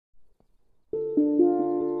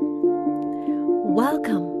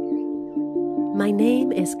Welcome. My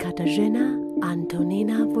name is Katarzyna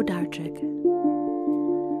Antonina Włodarczyk,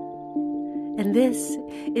 and this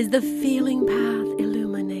is the Feeling Path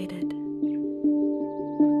Illuminated.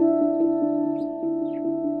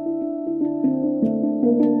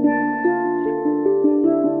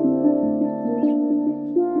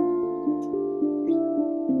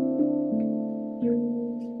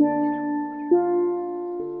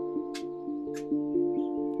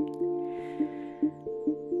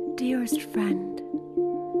 Dearest friend,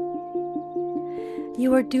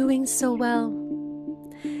 you are doing so well,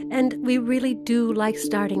 and we really do like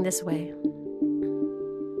starting this way,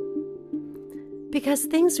 because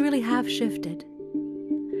things really have shifted,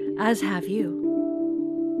 as have you.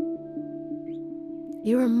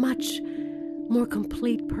 You're a much more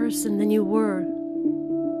complete person than you were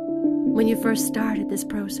when you first started this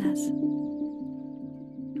process.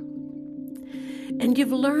 And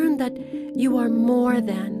you've learned that you are more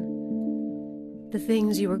than the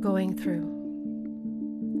things you were going through,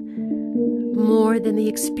 more than the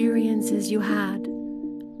experiences you had,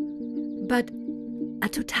 but a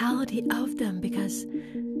totality of them, because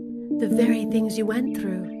the very things you went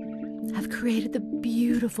through have created the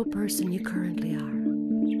beautiful person you currently are.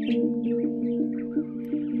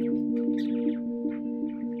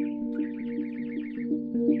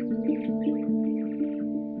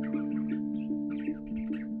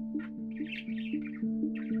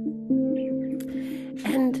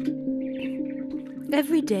 And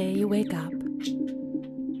every day you wake up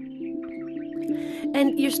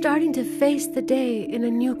and you're starting to face the day in a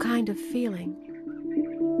new kind of feeling.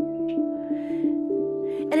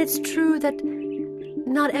 And it's true that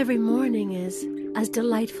not every morning is as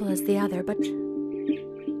delightful as the other, but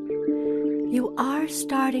you are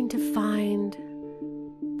starting to find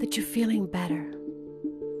that you're feeling better.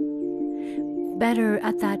 Better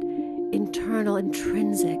at that internal,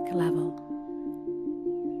 intrinsic level.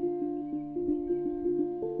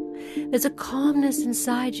 There's a calmness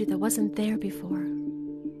inside you that wasn't there before.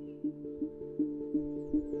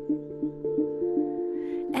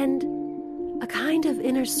 And a kind of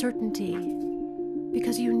inner certainty,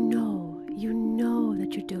 because you know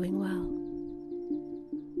that you're doing well.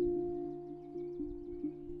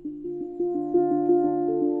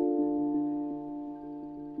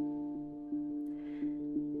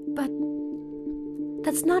 But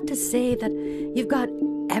that's not to say that you've got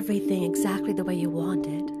everything exactly the way you want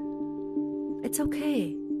it. It's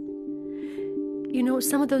okay. You know,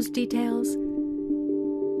 some of those details,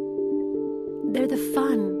 they're the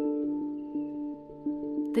fun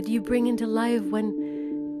that you bring into life when,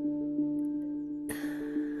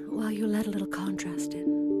 well, you let a little contrast in.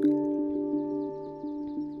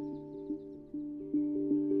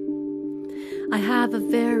 I have a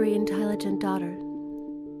very intelligent daughter,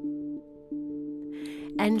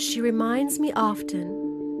 and she reminds me often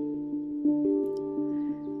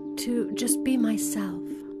to just be myself,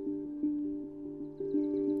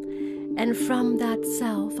 and from that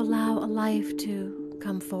self allow a life to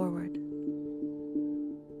come forward.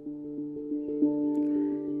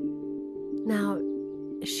 Now,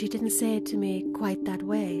 she didn't say it to me quite that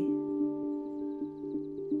way,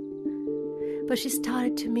 but she's taught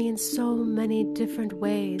it to me in so many different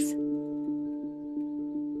ways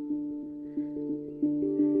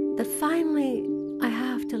that finally I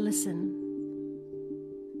have to listen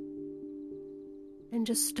and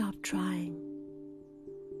just stop trying.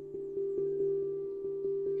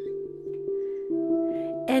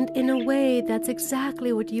 And in a way, that's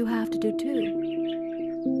exactly what you have to do too.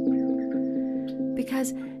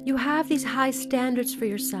 Because you have these high standards for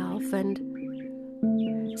yourself,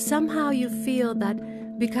 and somehow you feel that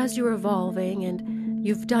because you're evolving and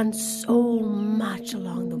you've done so much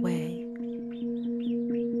along the way,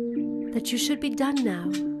 that you should be done now.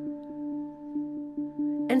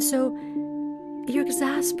 And so you're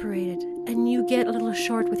exasperated and you get a little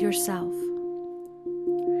short with yourself.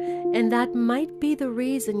 And that might be the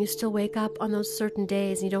reason you still wake up on those certain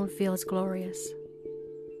days and you don't feel as glorious.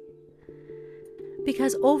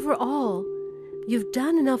 Because overall, you've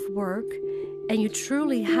done enough work and you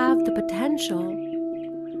truly have the potential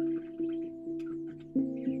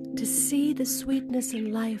to see the sweetness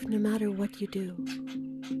in life no matter what you do.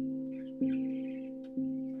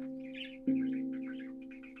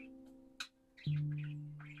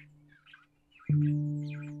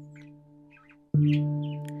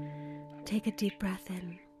 Take a deep breath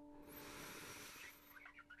in.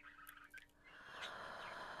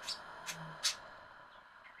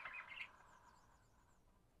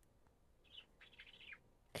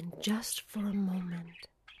 And just for a moment,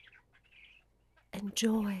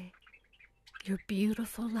 enjoy your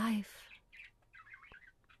beautiful life.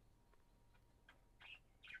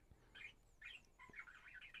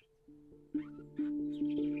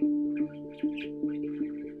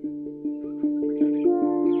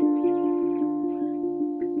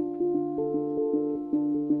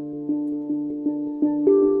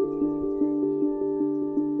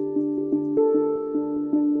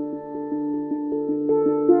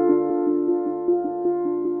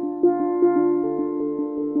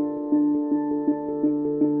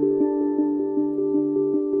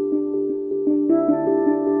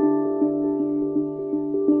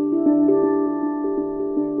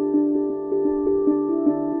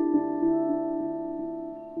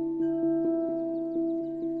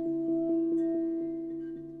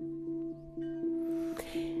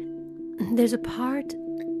 There's a part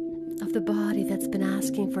of the body that's been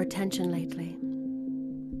asking for attention lately.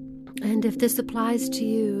 And if this applies to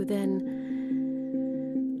you, then,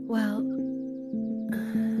 well,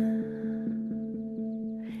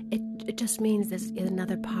 it just means there's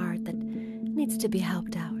another part that needs to be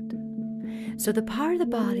helped out. So the part of the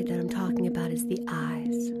body that I'm talking about is the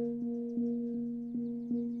eyes.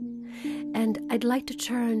 And I'd like to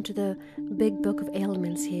turn to the big book of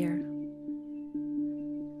Ailments here.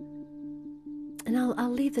 And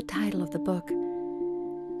I'll leave the title of the book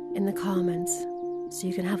in the comments so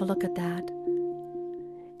you can have a look at that.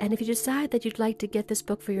 And if you decide that you'd like to get this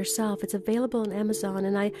book for yourself, it's available on Amazon,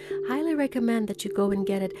 and I highly recommend that you go and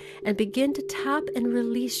get it and begin to tap and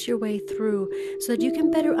release your way through so that you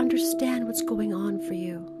can better understand what's going on for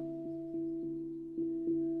you.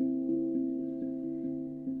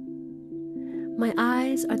 My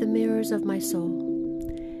eyes are the mirrors of my soul.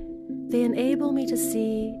 They enable me to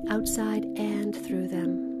see outside and through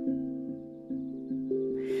them.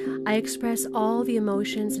 I express all the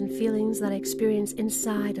emotions and feelings that I experience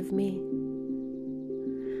inside of me.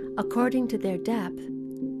 According to their depth,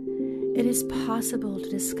 it is possible to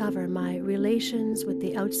discover my relations with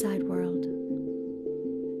the outside world.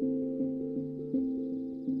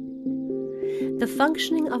 The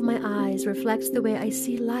functioning of my eyes reflects the way I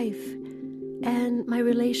see life and my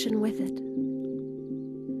relation with it.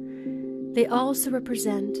 They also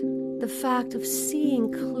represent the fact of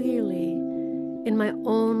seeing clearly in my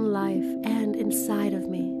own life and inside of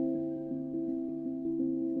me.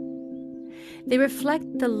 They reflect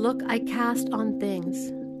the look I cast on things.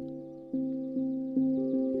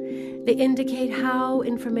 They indicate how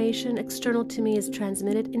information external to me is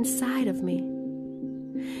transmitted inside of me.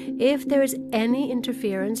 If there is any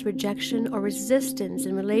interference, rejection, or resistance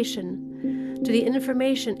in relation to the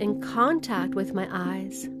information in contact with my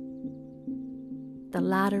eyes, the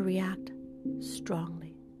latter react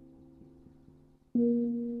strongly.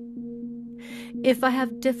 If I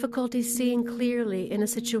have difficulty seeing clearly in a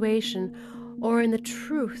situation or in the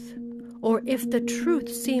truth, or if the truth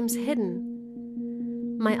seems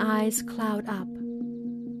hidden, my eyes cloud up.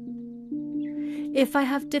 If I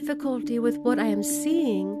have difficulty with what I am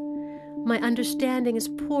seeing, my understanding is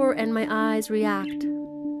poor and my eyes react.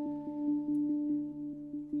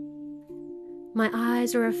 My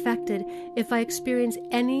eyes are affected if I experience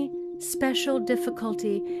any special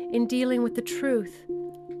difficulty in dealing with the truth,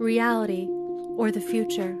 reality, or the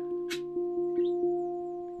future.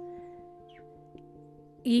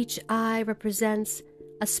 Each eye represents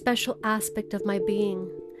a special aspect of my being.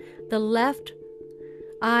 The left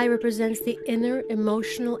eye represents the inner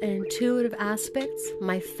emotional and intuitive aspects,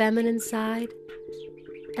 my feminine side,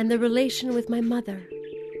 and the relation with my mother.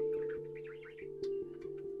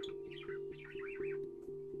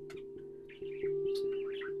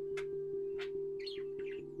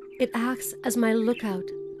 It acts as my lookout,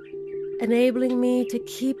 enabling me to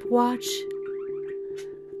keep watch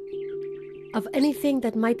of anything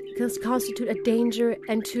that might constitute a danger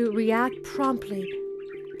and to react promptly.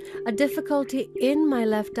 A difficulty in my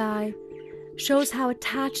left eye shows how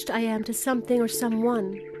attached I am to something or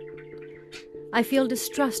someone. I feel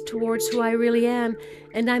distrust towards who I really am,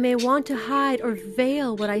 and I may want to hide or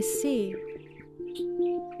veil what I see.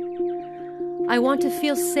 I want to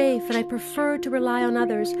feel safe, and I prefer to rely on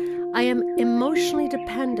others. I am emotionally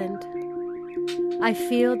dependent. I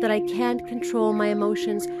feel that I can't control my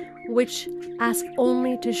emotions, which ask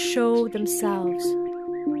only to show themselves.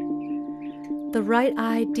 The right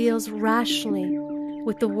eye deals rationally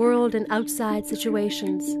with the world and outside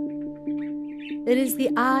situations. It is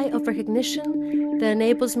the eye of recognition that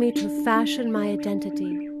enables me to fashion my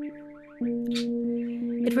identity.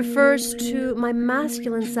 It refers to my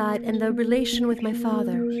masculine side and the relation with my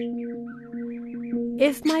father.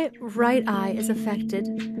 If my right eye is affected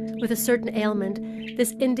with a certain ailment,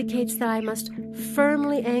 this indicates that I must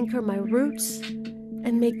firmly anchor my roots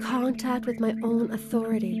and make contact with my own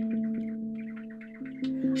authority.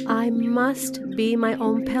 I must be my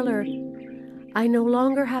own pillar. I no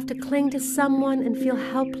longer have to cling to someone and feel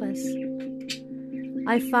helpless.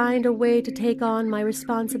 I find a way to take on my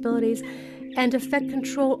responsibilities and effect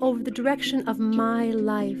control over the direction of my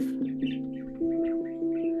life.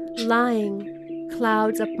 Lying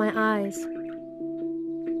clouds up my eyes.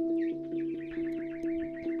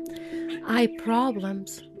 Eye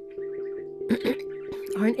problems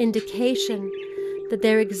are an indication that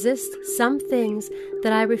there exist some things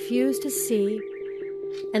that I refuse to see,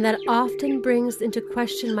 and that often brings into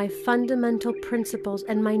question my fundamental principles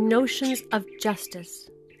and my notions of justice.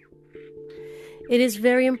 It is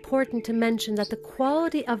very important to mention that the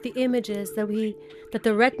quality of the images that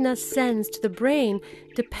the retina sends to the brain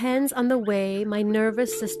depends on the way my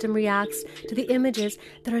nervous system reacts to the images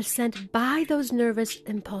that are sent by those nervous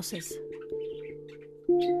impulses.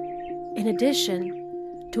 In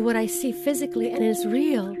addition to what I see physically and is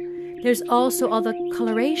real, there's also all the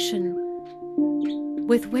coloration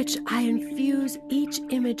with which I infuse each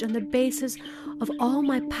image on the basis of all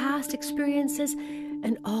my past experiences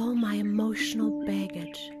and all my emotional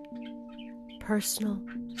baggage, personal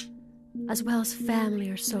as well as family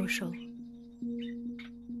or social.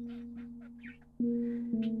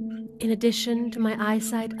 In addition to my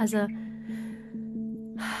eyesight as a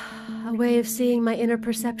way of seeing my inner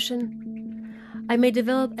perception, I may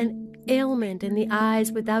develop an ailment in the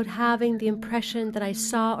eyes without having the impression that I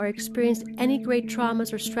saw or experienced any great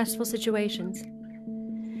traumas or stressful situations.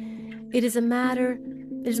 It is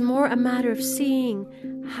more a matter of seeing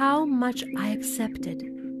how much I accepted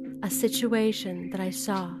a situation that I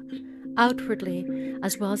saw, outwardly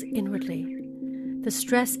as well as inwardly. The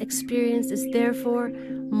stress experienced is therefore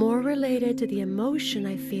more related to the emotion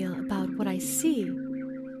I feel about what I see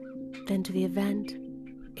than to the event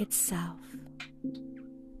itself.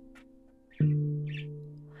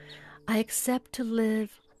 I accept to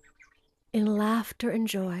live in laughter and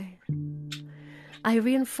joy. I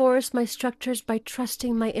reinforce my structures by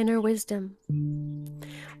trusting my inner wisdom.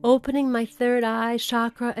 Opening my third eye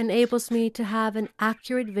chakra enables me to have an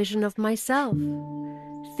accurate vision of myself,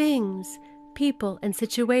 things, people, and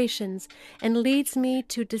situations, and leads me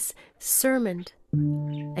to discernment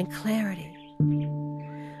and clarity.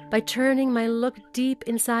 By turning my look deep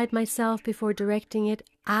inside myself before directing it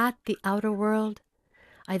at the outer world,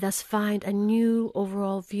 I thus find a new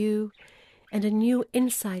overall view and a new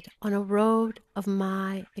insight on a road of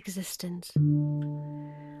my existence.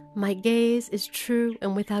 My gaze is true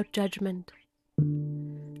and without judgment.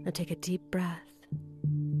 Now take a deep breath.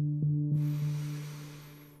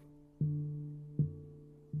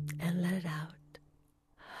 And let it out.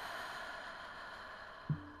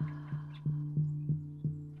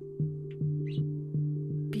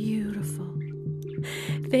 Beautiful.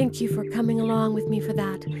 Thank you for coming along with me for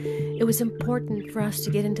that. It was important for us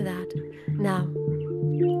to get into that. Now,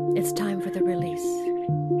 it's time for the release.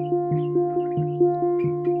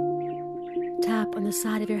 Tap on the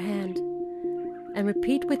side of your hand and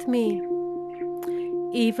repeat with me,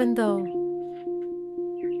 even though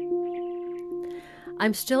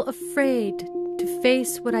I'm still afraid to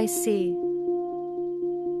face what I see,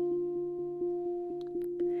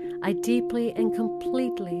 I deeply and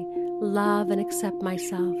completely love and accept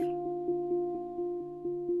myself.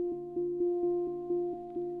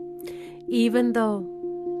 Even though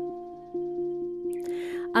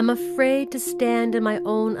I'm afraid to stand in my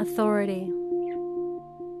own authority,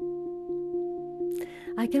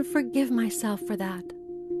 I can forgive myself for that.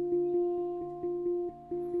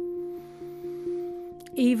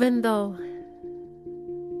 Even though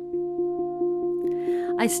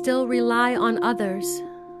I still rely on others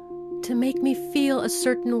to make me feel a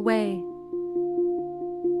certain way,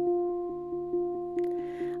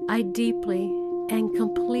 I deeply and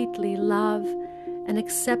completely love and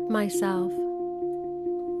accept myself,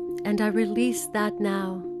 and I release that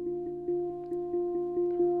now.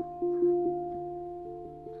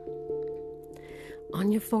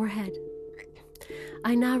 On your forehead,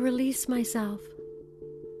 I now release myself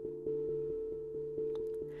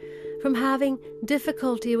from having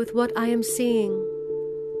difficulty with what I am seeing.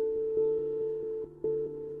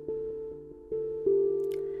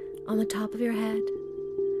 On the top of your head,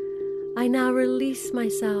 I now release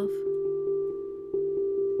myself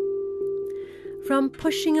from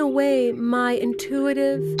pushing away my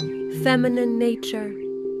intuitive feminine nature.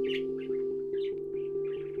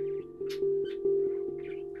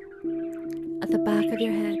 At the back of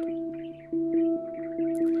your head,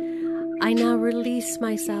 I now release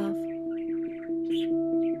myself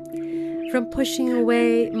from pushing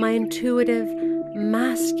away my intuitive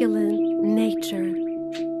masculine nature.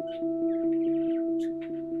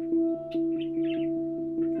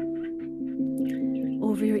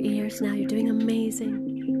 Over your ears now, you're doing amazing.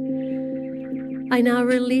 I now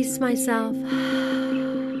release myself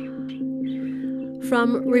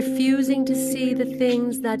from refusing to see the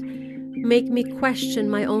things that make me question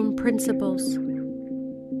my own principles.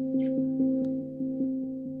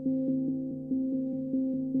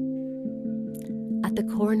 At the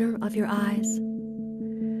corner of your eyes,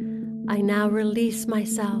 I now release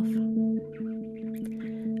myself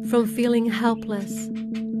from feeling helpless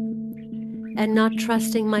and not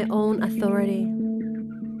trusting my own authority.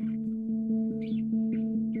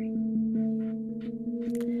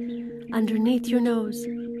 underneath your nose.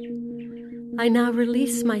 I now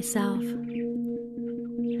release myself,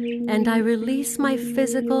 and I release my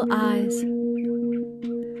physical eyes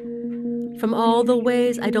from all the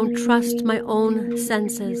ways I don't trust my own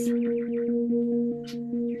senses,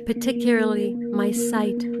 particularly my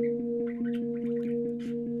sight.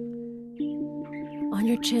 On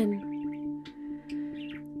your chin,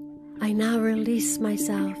 I now release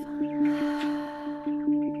myself,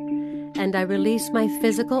 and I release my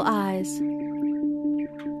physical eyes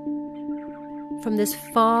from this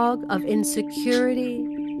fog of insecurity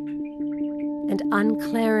and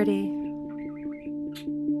unclarity.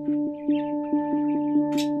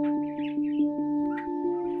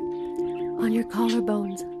 On your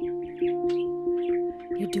collarbones,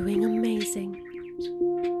 you're doing amazing.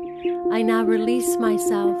 I now release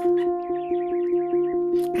myself,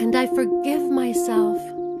 and I forgive myself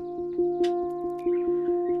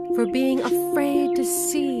for being afraid to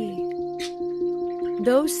see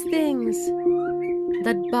those things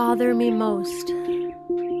that bother me most.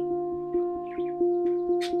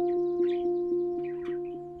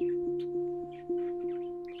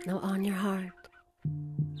 Now on your heart,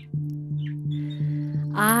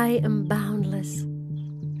 I am boundless.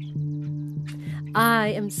 I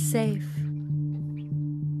am safe.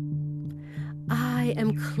 I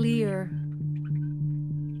am clear.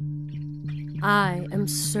 I am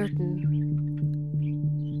certain.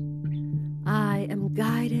 I am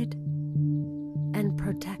guided and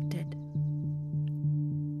protected.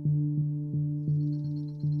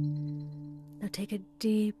 Now take a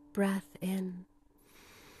deep breath in.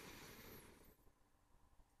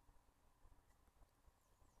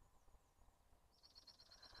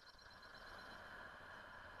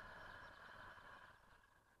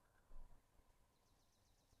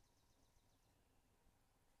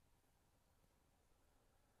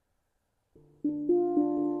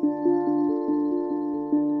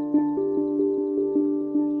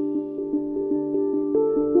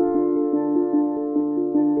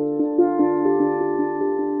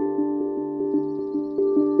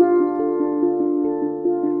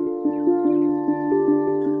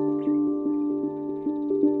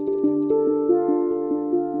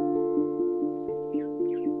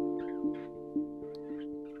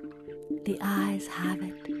 The eyes have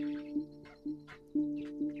it.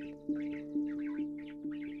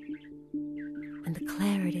 And the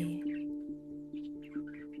clarity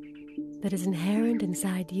that is inherent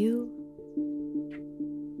inside you,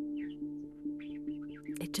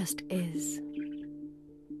 it just is.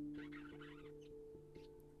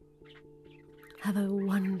 Have a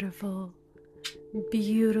wonderful,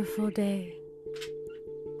 beautiful day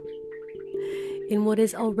in what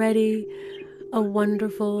is already a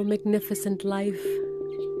wonderful, magnificent life.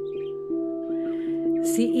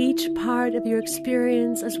 See each part of your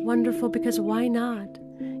experience as wonderful, because why not?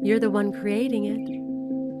 You're the one creating it.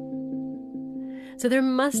 So there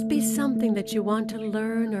must be something that you want to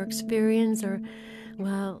learn or experience or,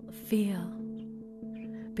 well, feel.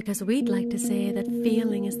 Because we'd like to say that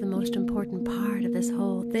feeling is the most important part of this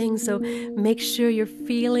whole thing. So make sure you're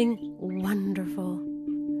feeling wonderful.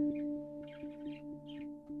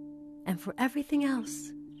 And for everything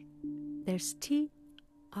else, there's TRT,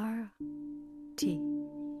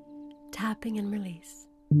 tapping and release.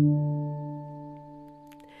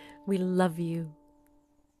 We love you.